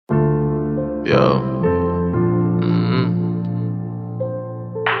Yo.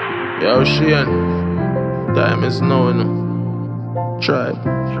 Yo, Shane. Time is now, you know. Try.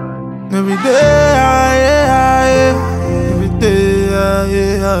 Every day, aayye. Every day,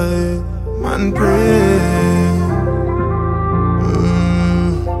 aayye. Man pray.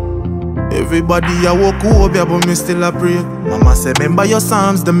 Everybody I walk obeah, but me still a pray. Mama say, remember your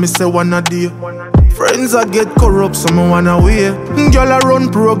psalms, then me say one a day. Friends I get corrupt, so me wanna way. Gyal I run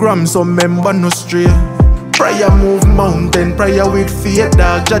programs, so member no stray. Prayer move mountain, prayer with faith,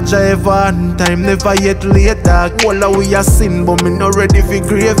 dawg. Jaja ever on time, never yet late, dawg. All of we a sin, but me not ready for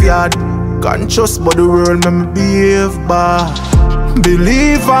graveyard. Conscious but the world, me behave bad.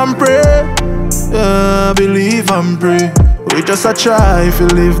 Believe and pray, yeah, believe and pray. We just a try if you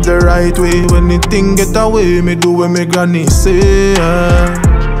live the right way. When the thing get away, me do what me granny say, yeah.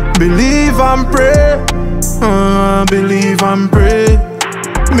 Believe and pray, believe and pray.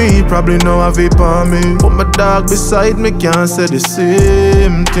 Me probably know have it on me, but my dog beside me can't say the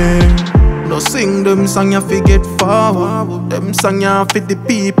same thing. No sing them song you fi get forward. Them song you fit the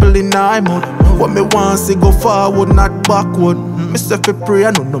people in my mood. What me want see go forward, not backward. Me say fi pray,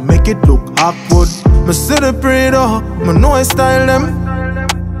 I no make it look awkward. Me see the pray though, me know I style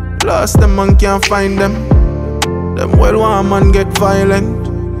them. Lost them man can't find them. Them well want man get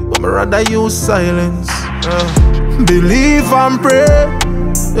violent, but me rather use silence. Believe and pray,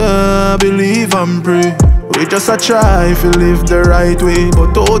 yeah, believe and pray. We just a try if you live the right way,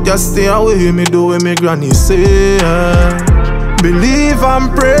 but don't just stay away. Me do what me granny say, yeah. Believe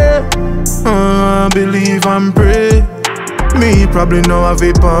and pray, believe and pray. Me probably know have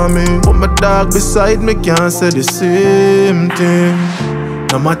it on me, but my dog beside me can't say the same thing.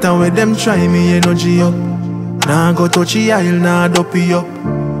 No matter where them try me energy up, nah go touch the aisle, nah dopey up.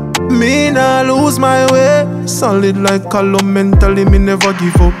 Me nah lose my way, solid like column mentally, me never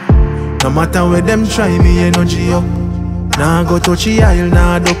give up. No matter where them try me energy up, nah go touch the aisle,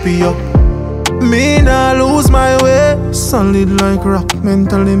 nah dopey up. Me nah lose my way, solid like rock,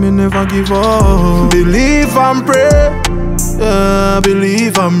 mentally me never give up. Believe and pray, yeah,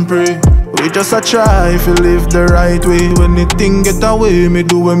 believe and pray. We just a try if you live the right way. When the thing get away, me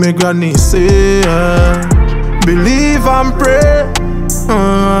do what me granny say, yeah. Believe and pray,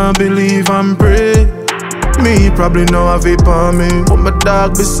 believe and pray. Me probably know have it on me, but my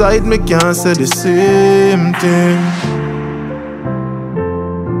dog beside me can't say the same thing.